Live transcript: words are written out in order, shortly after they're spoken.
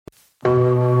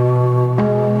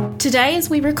Today, as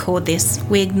we record this,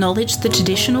 we acknowledge the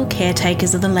traditional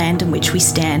caretakers of the land in which we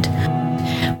stand.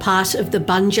 Part of the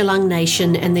Bundjalung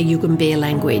Nation and the Yugambeh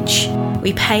language.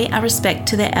 We pay our respect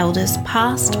to their elders,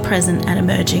 past, present and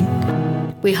emerging.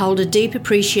 We hold a deep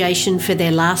appreciation for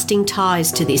their lasting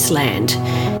ties to this land,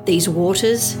 these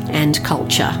waters and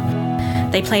culture.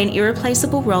 They play an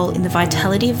irreplaceable role in the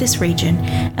vitality of this region,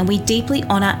 and we deeply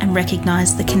honour and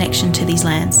recognise the connection to these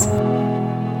lands.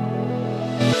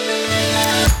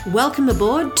 Welcome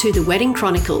aboard to the Wedding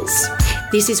Chronicles.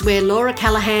 This is where Laura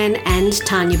Callahan and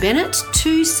Tanya Bennett,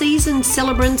 two seasoned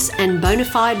celebrants and bona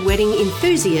fide wedding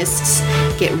enthusiasts,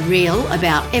 get real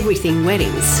about everything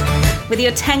weddings. Whether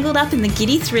you're tangled up in the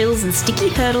giddy thrills and sticky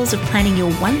hurdles of planning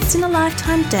your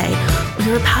once-in-a-lifetime day, or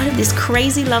you're a part of this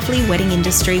crazy, lovely wedding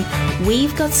industry,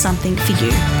 we've got something for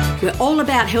you. We're all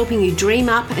about helping you dream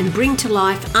up and bring to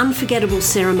life unforgettable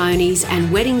ceremonies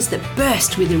and weddings that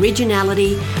burst with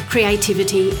originality,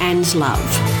 creativity and love.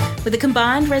 With a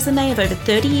combined resume of over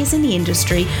 30 years in the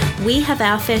industry, we have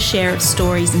our fair share of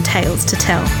stories and tales to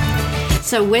tell.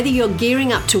 So whether you're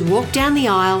gearing up to walk down the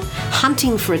aisle,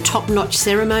 hunting for a top-notch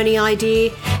ceremony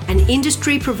idea, an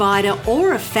industry provider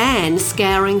or a fan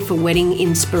scouring for wedding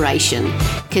inspiration,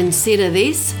 consider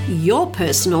this your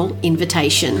personal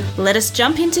invitation. Let us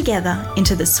jump in together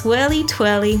into the swirly,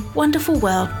 twirly, wonderful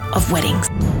world of weddings.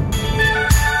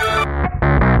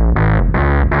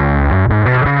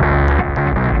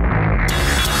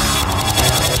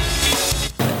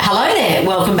 Hello there,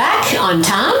 welcome back. I'm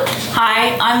Tan.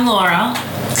 Hi, I'm Laura.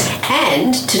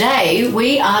 And today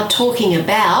we are talking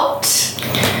about...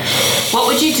 What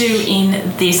would you do in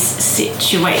this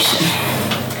situation?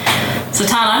 So,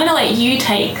 Tan, I'm going to let you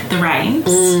take the reins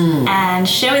and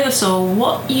share with us all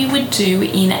what you would do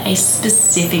in a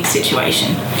specific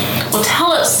situation. Or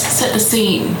tell us, set the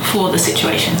scene for the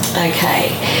situation.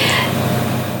 Okay.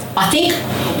 I think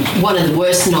one of the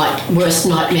worst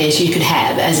nightmares you could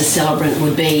have as a celebrant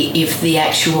would be if the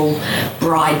actual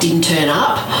bride didn't turn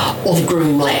up or the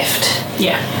groom left.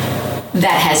 Yeah.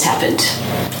 That has happened.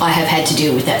 I have had to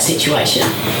deal with that situation.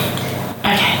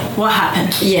 Okay, what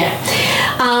happened? Yeah.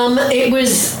 It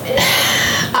was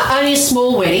only a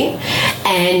small wedding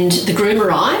and the groom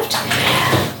arrived.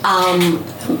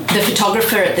 The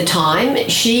photographer at the time,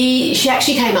 she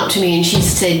actually came up to me and she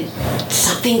said,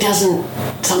 something doesn't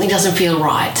feel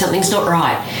right. Something's not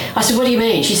right. I said, what do you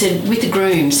mean? She said, with the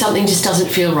groom, something just doesn't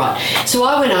feel right. So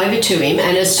I went over to him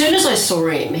and as soon as I saw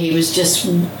him, he was just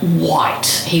white.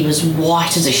 He was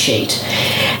white as a sheet.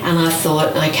 And I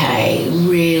thought, okay,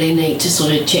 really need to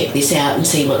sort of check this out and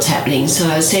see what's happening. So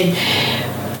I said,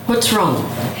 what's wrong?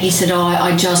 He said,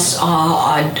 I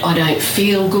don't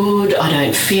feel good. I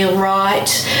don't feel right.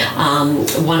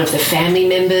 One of the family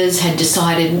members had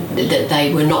decided that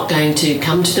they were not going to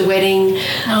come to the wedding,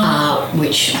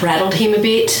 which rattled him a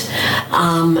bit.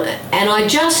 And I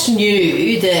just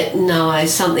knew that, no,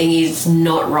 something is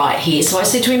not right here. So I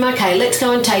said to him, okay, let's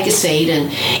go and take a seat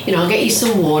and, I'll get you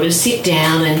some water, sit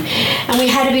down. And we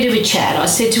had a bit of a chat. I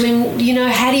said to him,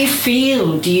 how do you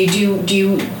feel? Do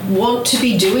you want to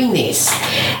be doing this?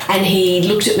 And he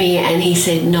looked at me and he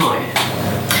said no.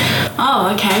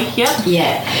 Oh, okay, yep.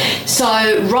 Yeah. So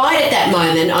right at that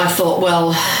moment I thought,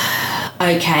 well,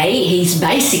 okay, he's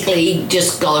basically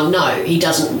just gone no. He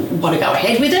doesn't want to go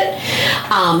ahead with it.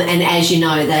 And as you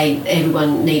know,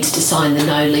 everyone needs to sign the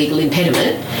no legal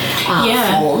impediment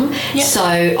form. Yep. So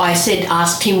I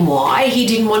asked him why he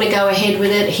didn't want to go ahead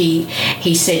with it.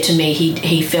 He said to me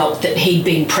he felt that he'd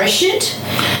been pressured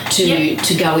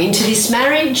to go into this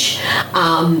marriage.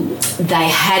 They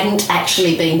hadn't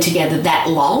actually been together that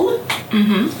long.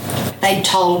 Mm-hmm. They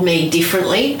told me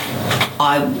differently.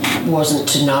 I wasn't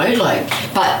to know,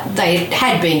 but they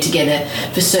had been together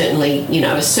for certainly,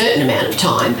 a certain amount of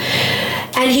time.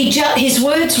 And his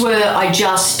words were, I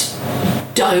just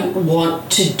don't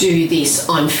want to do this,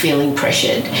 I'm feeling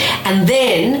pressured. And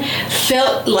then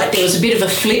felt like there was a bit of a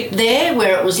flip there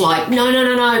where it was like,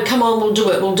 no, come on, we'll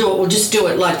do it, we'll just do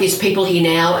it, like there's people here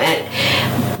now.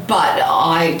 But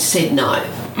I said no.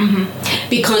 Mm-hmm.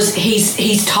 Because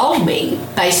he's told me,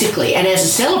 basically, and as a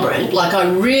celebrant,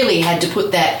 I really had to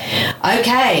put that,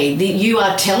 okay, you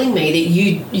are telling me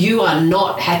that you are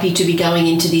not happy to be going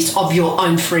into this of your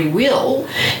own free will,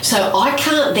 so I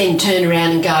can't then turn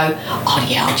around and go, oh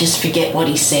yeah, I'll just forget what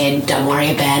he said, don't worry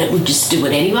about it, we'll just do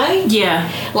it anyway. Yeah.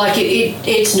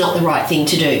 It's not the right thing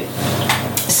to do.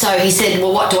 So he said,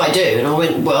 well, what do I do? And I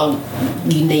went, well,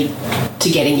 you need to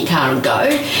get in your car and go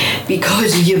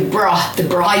because the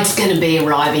bride's going to be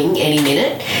arriving any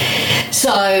minute. So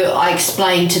I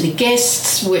explained to the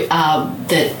guests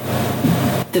that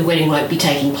the wedding won't be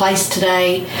taking place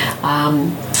today.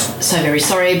 So very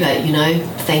sorry, but,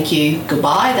 thank you,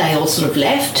 goodbye. They all sort of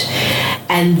left.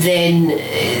 And then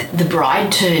the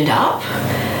bride turned up.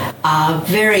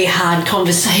 Very hard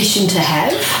conversation to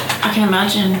have. I can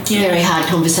imagine. Yeah. Very hard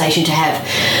conversation to have.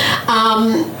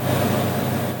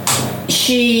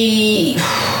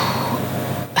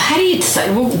 How do you say?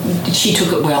 Well, she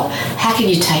took it well. How can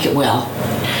you take it well?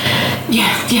 Yeah.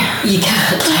 You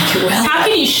can't take it well. How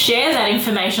can you share that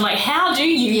information? Like, how do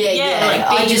you?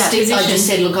 I just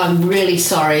said, look, I'm really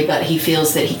sorry, but he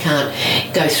feels that he can't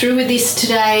go through with this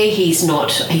today. He's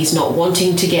not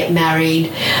wanting to get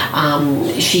married.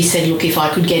 She said, look, if I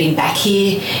could get him back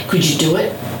here, could you do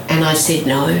it? And I said,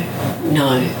 no.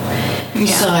 Yeah.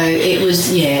 So it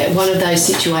was, one of those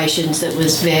situations that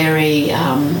was very,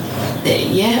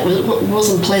 it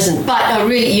wasn't pleasant. But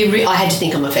I had to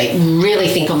think on my feet, really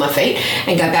think on my feet,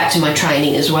 and go back to my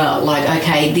training as well. Like,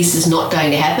 okay, this is not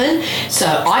going to happen. So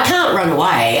I can't run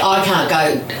away. I can't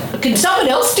go, can someone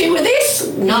else deal with this?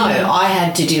 No, I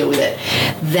had to deal with it.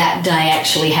 That day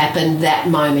actually happened. That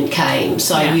moment came.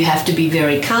 So you have to be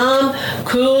very calm,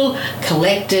 cool,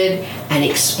 collected, and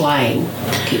explain.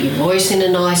 Get your voice in a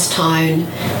nice tone.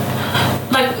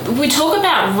 Like, we talk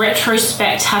about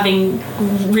retrospect having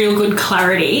real good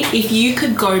clarity. If you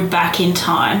could go back in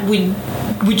time,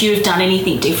 would you have done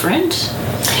anything different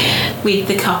with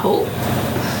the couple?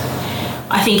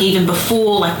 I think even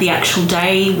before, like, the actual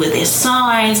day, were there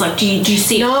signs? Like, do you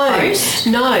see it post?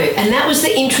 No, and that was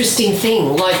the interesting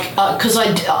thing. Like, because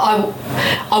I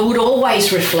would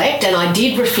always reflect, and I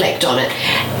did reflect on it.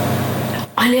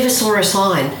 I never saw a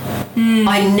sign.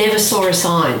 I never saw a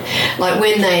sign. Like,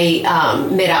 when they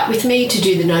met up with me to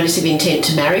do the notice of intent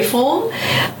to marry form,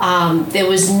 there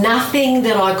was nothing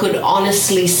that I could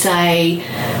honestly say,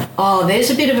 oh, there's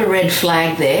a bit of a red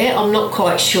flag there. I'm not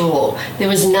quite sure. There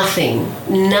was nothing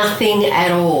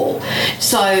at all.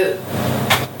 So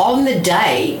on the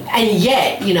day, and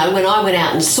yet, when I went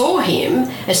out and saw him,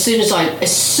 as soon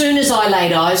as I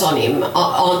laid eyes on him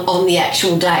on the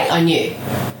actual day, I knew.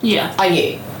 Yeah. I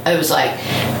knew. I was like,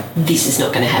 this is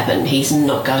not going to happen. He's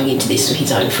not going into this with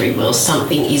his own free will.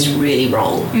 Something is really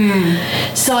wrong.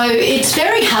 So it's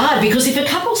very hard, because if a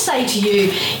couple say to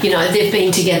you, they've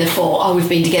been together we've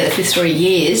been together for 3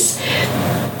 years,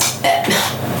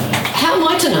 how am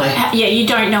I to know? Yeah, you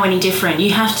don't know any different.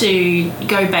 You have to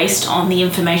go based on the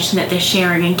information that they're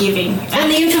sharing and giving.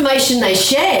 And the information they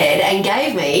shared and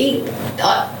gave me,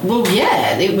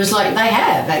 it was like they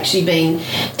have actually been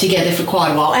together for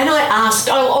quite a while. And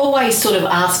I'll always sort of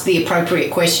ask the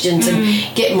appropriate questions and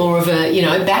get more of a,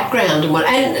 background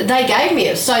and they gave me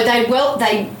it. So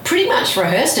they pretty much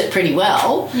rehearsed it pretty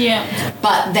well. Yeah.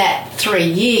 But that 3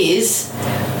 years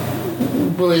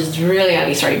was really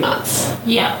only 3 months.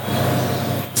 Yeah.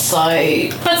 So,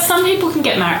 but some people can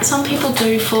get married. Some people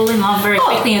do fall in love very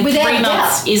quickly, and 3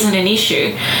 months isn't an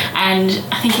issue. And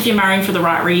I think if you're marrying for the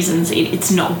right reasons,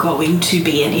 it's not going to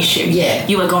be an issue. Yeah,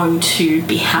 you are going to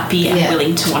be happy and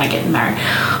willing to want to get married.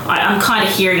 I'm kind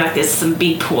of hearing like there's some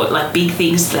big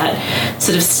things that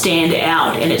sort of stand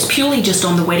out, and it's purely just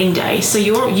on the wedding day. So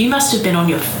you must have been on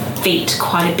your feet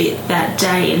quite a bit that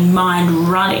day, and mind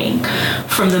running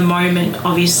from the moment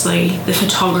obviously the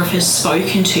photographer's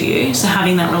spoken to you. So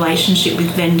having that relationship with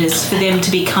vendors, for them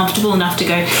to be comfortable enough to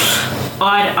go,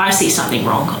 I see something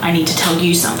wrong, I need to tell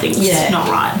you something not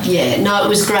right. Yeah, no, it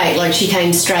was great. Like, she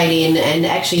came straight in, and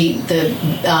actually the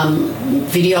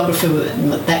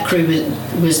videographer, that crew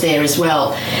was there as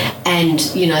well, and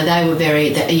they were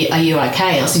very, are you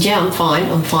okay? I said, yeah, I'm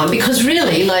fine, because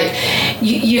really, like,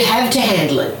 you have to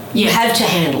handle it. You have to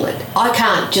handle it. I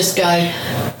can't just go,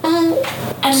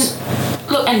 and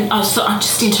look, and I'm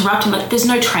just interrupting, like, there's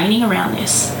no training around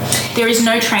this. There is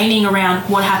no training around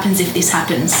what happens if this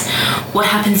happens, what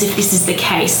happens if this is the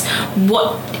case,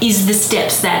 what is the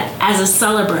steps that as a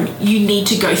celebrant you need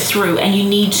to go through, and you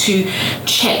need to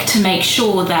check to make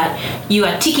sure that you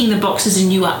are ticking the boxes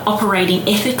and you are operating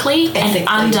ethically. And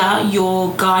under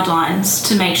your guidelines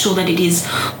to make sure that it is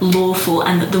lawful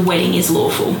and that the wedding is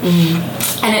lawful.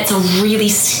 And it's a really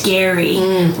scary,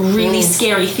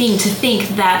 scary thing to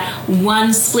think that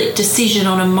one split decision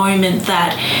on a moment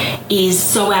that is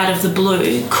so out of the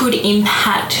blue could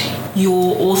impact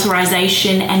your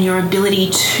authorization and your ability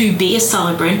to be a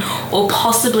celebrant, or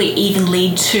possibly even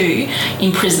lead to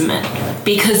imprisonment.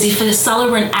 Because if a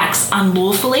celebrant acts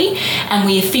unlawfully, and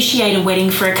we officiate a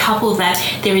wedding for a couple that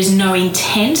there is no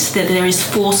intent, that there is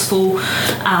forceful,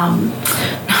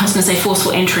 I was going to say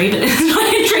forceful entry, but it's not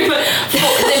entry, but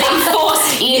they're being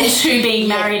forced into being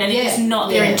married, and it's not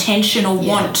their intention or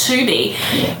want to be,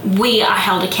 we are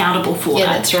held accountable for that.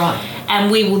 Yeah, that's right. and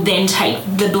we will then take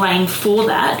the blame for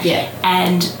that. Yeah.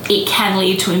 And it can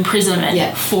lead to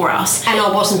imprisonment for us. And I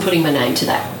wasn't putting my name to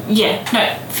that. Yeah,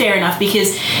 no, fair enough,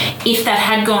 because if that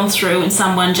had gone through and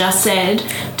someone just said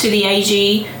to the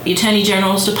AG, the Attorney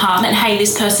General's department, hey,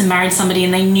 this person married somebody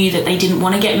and they knew that they didn't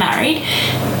want to get married,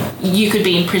 you could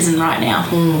be in prison right now.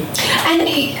 And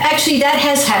actually that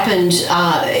has happened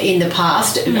in the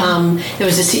past. There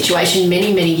was a situation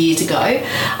many, many years ago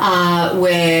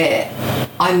where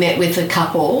I met with a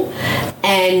couple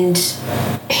and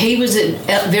he was a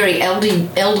very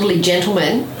elderly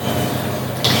gentleman.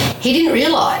 He didn't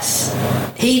realise.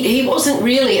 He wasn't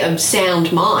really of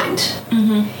sound mind.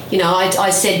 You know,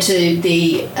 I said to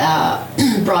the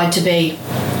bride-to-be,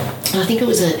 I think it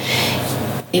was a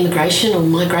immigration or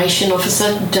migration officer,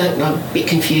 I'm a bit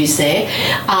confused there.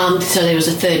 So there was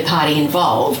a third party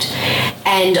involved.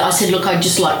 And I said, look, I'd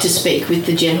just like to speak with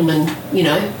the gentleman, you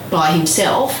know, by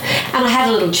himself. And I had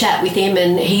a little chat with him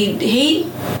and he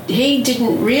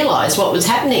didn't realise what was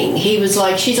happening. He was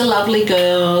like, she's a lovely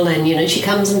girl and, you know, she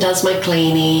comes and does my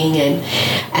cleaning. And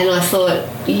I thought,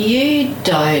 you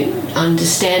don't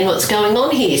understand what's going on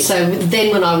here. So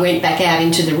then when I went back out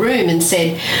into the room and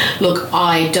said, look,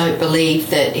 I don't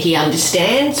believe that he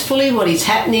understands fully what is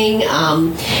happening.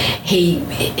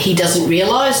 He doesn't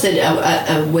realise that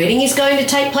a wedding is going to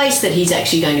take place, that he's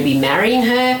actually going to be marrying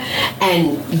her.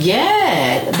 And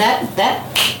yeah,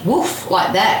 that woof,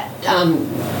 like that,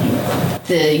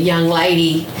 the young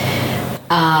lady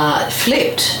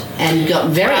flipped and got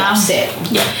very upset.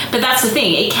 Yeah, but that's the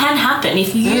thing. It can happen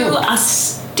if you are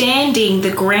standing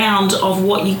the ground of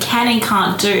what you can and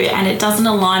can't do and it doesn't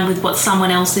align with what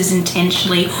someone else is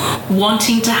intentionally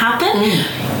wanting to happen.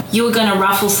 You're going to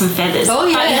ruffle some feathers. Oh,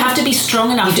 yeah. But you have to be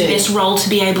strong enough in this role to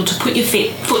be able to put your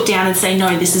foot down and say,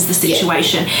 no, this is the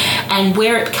situation. Yeah. And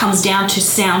where it comes down to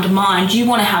sound mind, you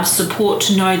want to have support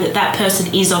to know that that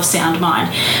person is of sound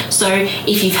mind. So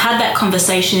if you've had that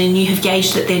conversation and you have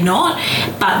gauged that they're not,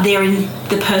 but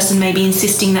the person may be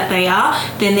insisting that they are,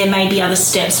 then there may be other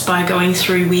steps by going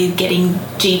through with getting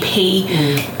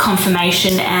GP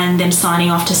confirmation and them signing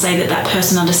off to say that that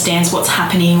person understands what's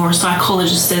happening, or a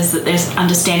psychologist says that they're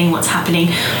understanding what's happening.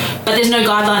 But there's no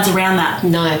guidelines around that.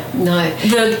 No.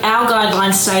 Our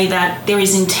guidelines say that there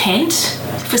is intent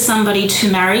for somebody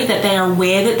to marry, that they are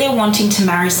aware that they're wanting to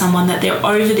marry someone, that they're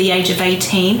over the age of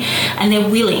 18 and they're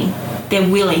willing.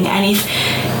 And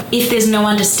if there's no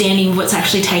understanding of what's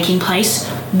actually taking place,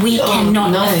 we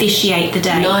cannot officiate the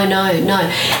day. No.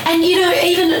 And, you know,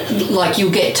 even, like,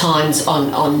 you'll get times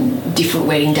on different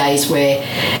wedding days where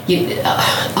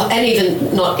and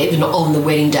even not even on the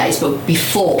wedding days, but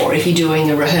before, if you're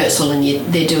doing a rehearsal and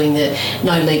they're doing the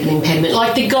no legal impediment,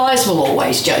 like, the guys will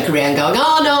always joke around going,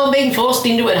 oh, no, I'm being forced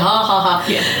into it, ha, ha, ha.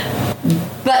 Yeah.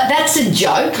 But that's a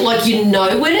joke. Like, you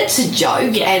know when it's a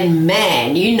joke, and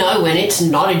man, you know when it's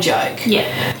not a joke.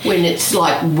 Yeah. When it's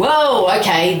like, whoa,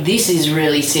 okay, this is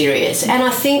really serious. And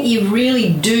I think you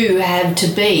really do have to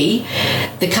be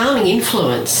the calming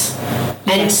influence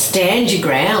and stand your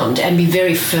ground and be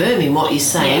very firm in what you're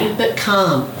saying, but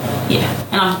calm. Yeah.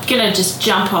 And I'm going to just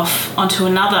jump off onto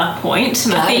another point,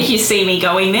 and I think you see me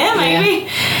going there maybe,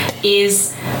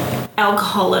 is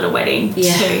alcohol at a wedding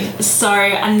too. So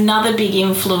another big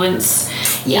influence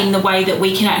in the way that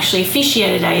we can actually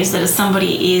officiate a day is that if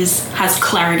somebody has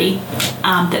clarity,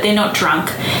 that they're not drunk,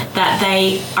 that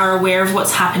they are aware of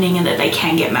what's happening and that they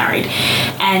can get married.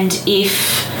 And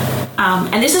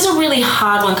and this is a really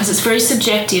hard one because it's very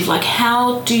subjective. Like,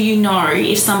 how do you know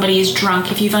if somebody is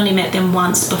drunk if you've only met them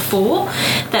once before,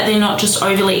 that they're not just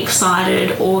overly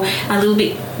excited or a little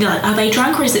bit, you know, are they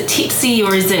drunk or is it tipsy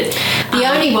or is it... The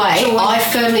only way I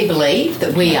firmly believe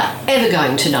that we are ever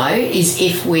going to know is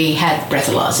if we have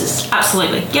breathalyzers.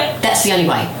 Absolutely, yep. That's the only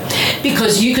way.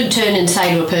 Because you could turn and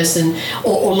say to a person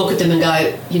or look at them and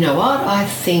go, you know what, I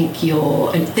think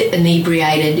you're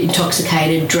inebriated,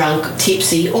 intoxicated, drunk,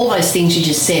 tipsy, all those things you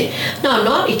just said. No, I'm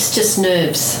not. It's just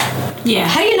nerves. Yeah.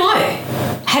 How do you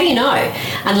know? How do you know?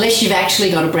 Unless you've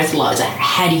actually got a breathalyzer.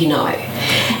 How do you know?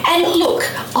 And look,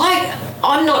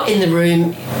 I'm not in the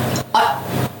room.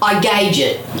 I gauge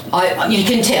it. You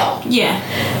can tell. Yeah.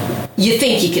 You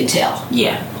think you can tell.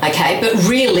 Yeah. Okay, but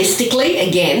realistically,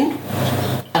 again,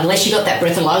 unless you got that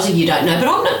breathalyzer, you don't know. But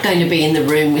I'm not going to be in the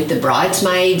room with the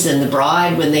bridesmaids and the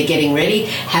bride when they're getting ready.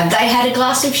 Have they had a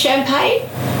glass of champagne?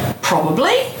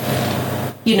 Probably.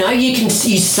 You know, you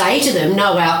say to them,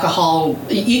 no alcohol.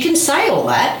 You can say all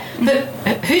that, but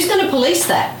who's going to police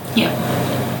that? Yeah.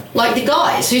 Like the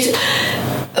guys.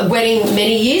 A wedding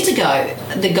many years ago,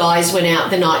 the guys went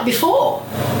out the night before.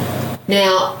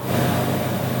 Now,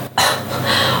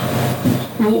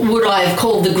 Would I have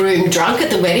called the groom drunk at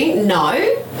the wedding?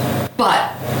 No.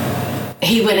 But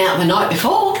he went out the night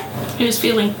before. He was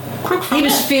feeling crook from He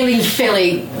was feeling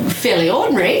fairly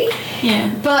ordinary.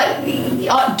 Yeah. But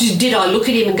did I look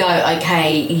at him and go,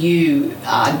 okay, you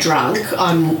are drunk,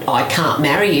 I can't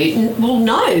marry you? Well,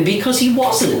 no, because he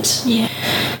wasn't. Yeah.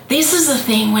 This is the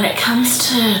thing when it comes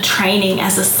to training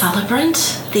as a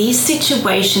celebrant, these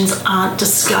situations aren't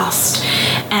discussed,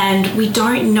 and we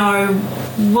don't know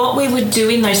what we would do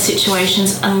in those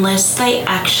situations unless they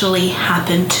actually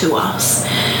happen to us.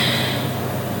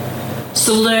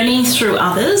 So learning through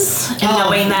others and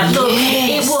knowing that, look,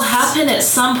 it will happen at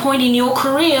some point in your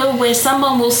career where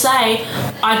someone will say,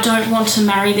 I don't want to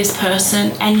marry this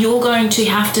person, and you're going to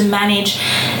have to manage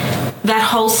that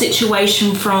whole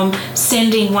situation from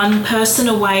sending one person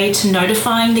away to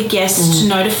notifying the guests to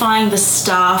notifying the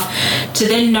staff to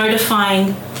then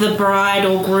notifying the bride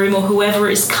or groom or whoever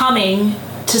is coming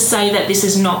to say that this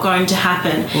is not going to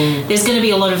happen. There's going to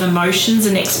be a lot of emotions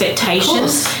and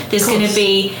expectations. There's going to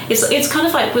be, it's kind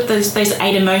of like with those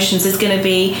 8 emotions, there's going to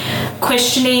be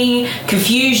questioning,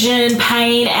 confusion,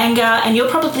 pain, anger, and you're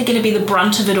probably going to be the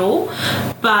brunt of it all.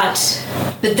 But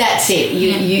that's it.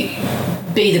 You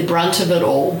be the brunt of it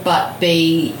all, but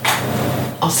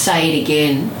I'll say it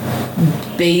again,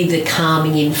 be the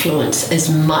calming influence as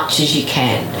much as you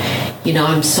can. You know,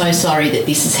 I'm so sorry that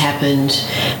this has happened,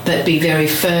 but be very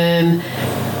firm,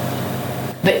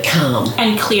 but calm.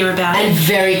 And clear about it. And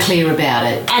very clear about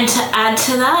it. And to add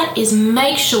to that is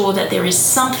make sure that there is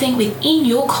something within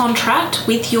your contract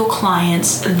with your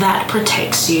clients that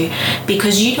protects you,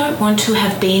 because you don't want to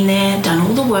have been there, done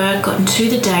all the work, gotten to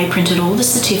the day, printed all the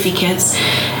certificates,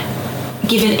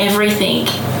 given everything,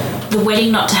 the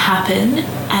wedding not to happen,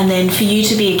 and then for you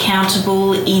to be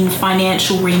accountable in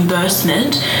financial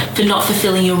reimbursement for not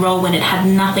fulfilling your role when it had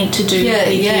nothing to do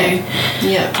with you.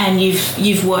 Yeah. And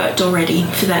you've worked already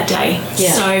for that day.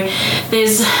 Yeah. So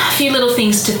there's a few little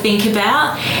things to think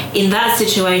about in that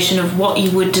situation of what you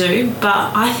would do, but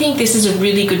I think this is a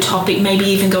really good topic, maybe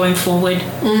even going forward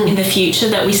in the future,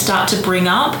 that we start to bring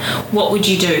up. What would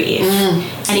you do if?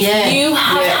 And if you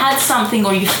have had something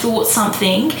or you've thought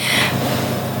something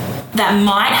that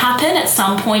might happen at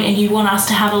some point and you want us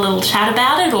to have a little chat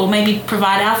about it, or maybe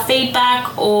provide our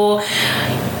feedback, or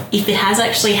if it has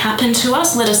actually happened to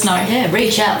us, let us know. Yeah,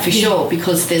 reach out for sure,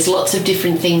 because there's lots of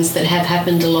different things that have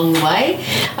happened along the way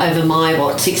over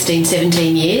my, 16,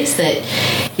 17 years that,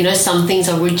 you know, some things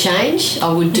I would change,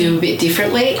 I would do a bit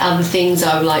differently. Other things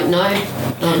I'm like, no,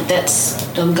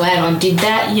 I'm glad I did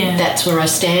that. Yeah. That's where I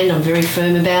stand. I'm very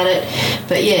firm about it.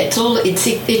 But yeah,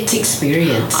 it's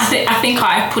experience. I think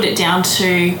I put it down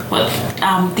to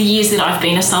the years that I've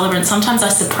been a celebrant. Sometimes I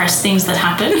suppress things that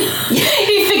happen.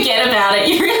 You forget about it.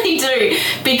 You really do,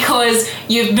 because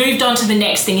you've moved on to the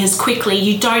next thing as quickly.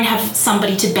 You don't have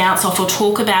somebody to bounce off or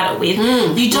talk about it with.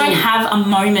 You don't have a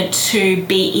moment to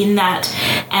be in that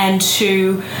and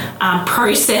to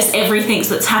process everything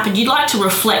that's happened. You'd like to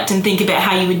reflect and think about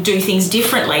how you would do things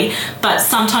differently, but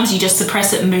sometimes you just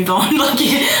suppress it and move on.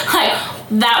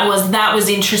 That was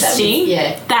interesting.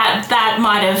 That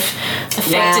might have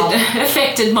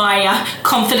affected my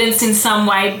confidence in some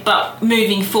way, but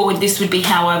moving forward, this would be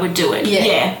how I would do it.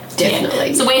 Yeah, definitely.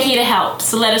 Yeah. So we're here to help.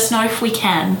 So let us know if we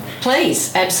can.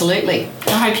 Please, absolutely.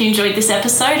 I hope you enjoyed this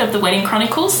episode of the Wedding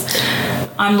Chronicles.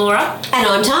 I'm Laura. And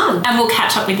I'm Tan. And we'll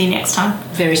catch up with you next time.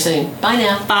 Very soon. Bye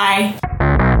now. Bye.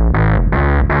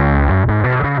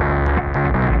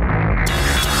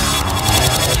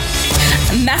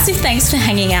 Massive thanks for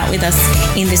hanging out with us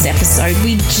in this episode.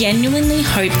 We genuinely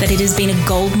hope that it has been a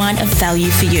goldmine of value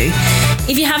for you.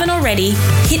 If you haven't already,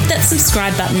 hit that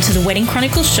subscribe button to the Wedding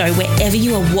Chronicles show wherever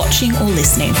you are watching or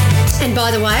listening. And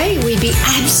by the way, we'd be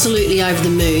absolutely over the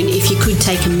moon if you could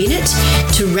take a minute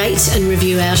to rate and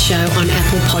review our show on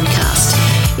Apple Podcast.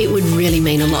 It would really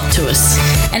mean a lot to us.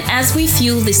 And as we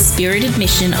fuel this spirited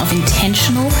mission of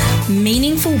intentional,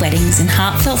 meaningful weddings and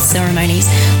heartfelt ceremonies,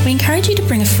 we encourage you to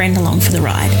bring a friend along for the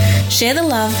ride. Share the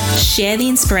love, share the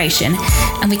inspiration,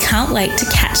 and we can't wait to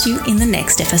catch you in the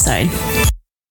next episode.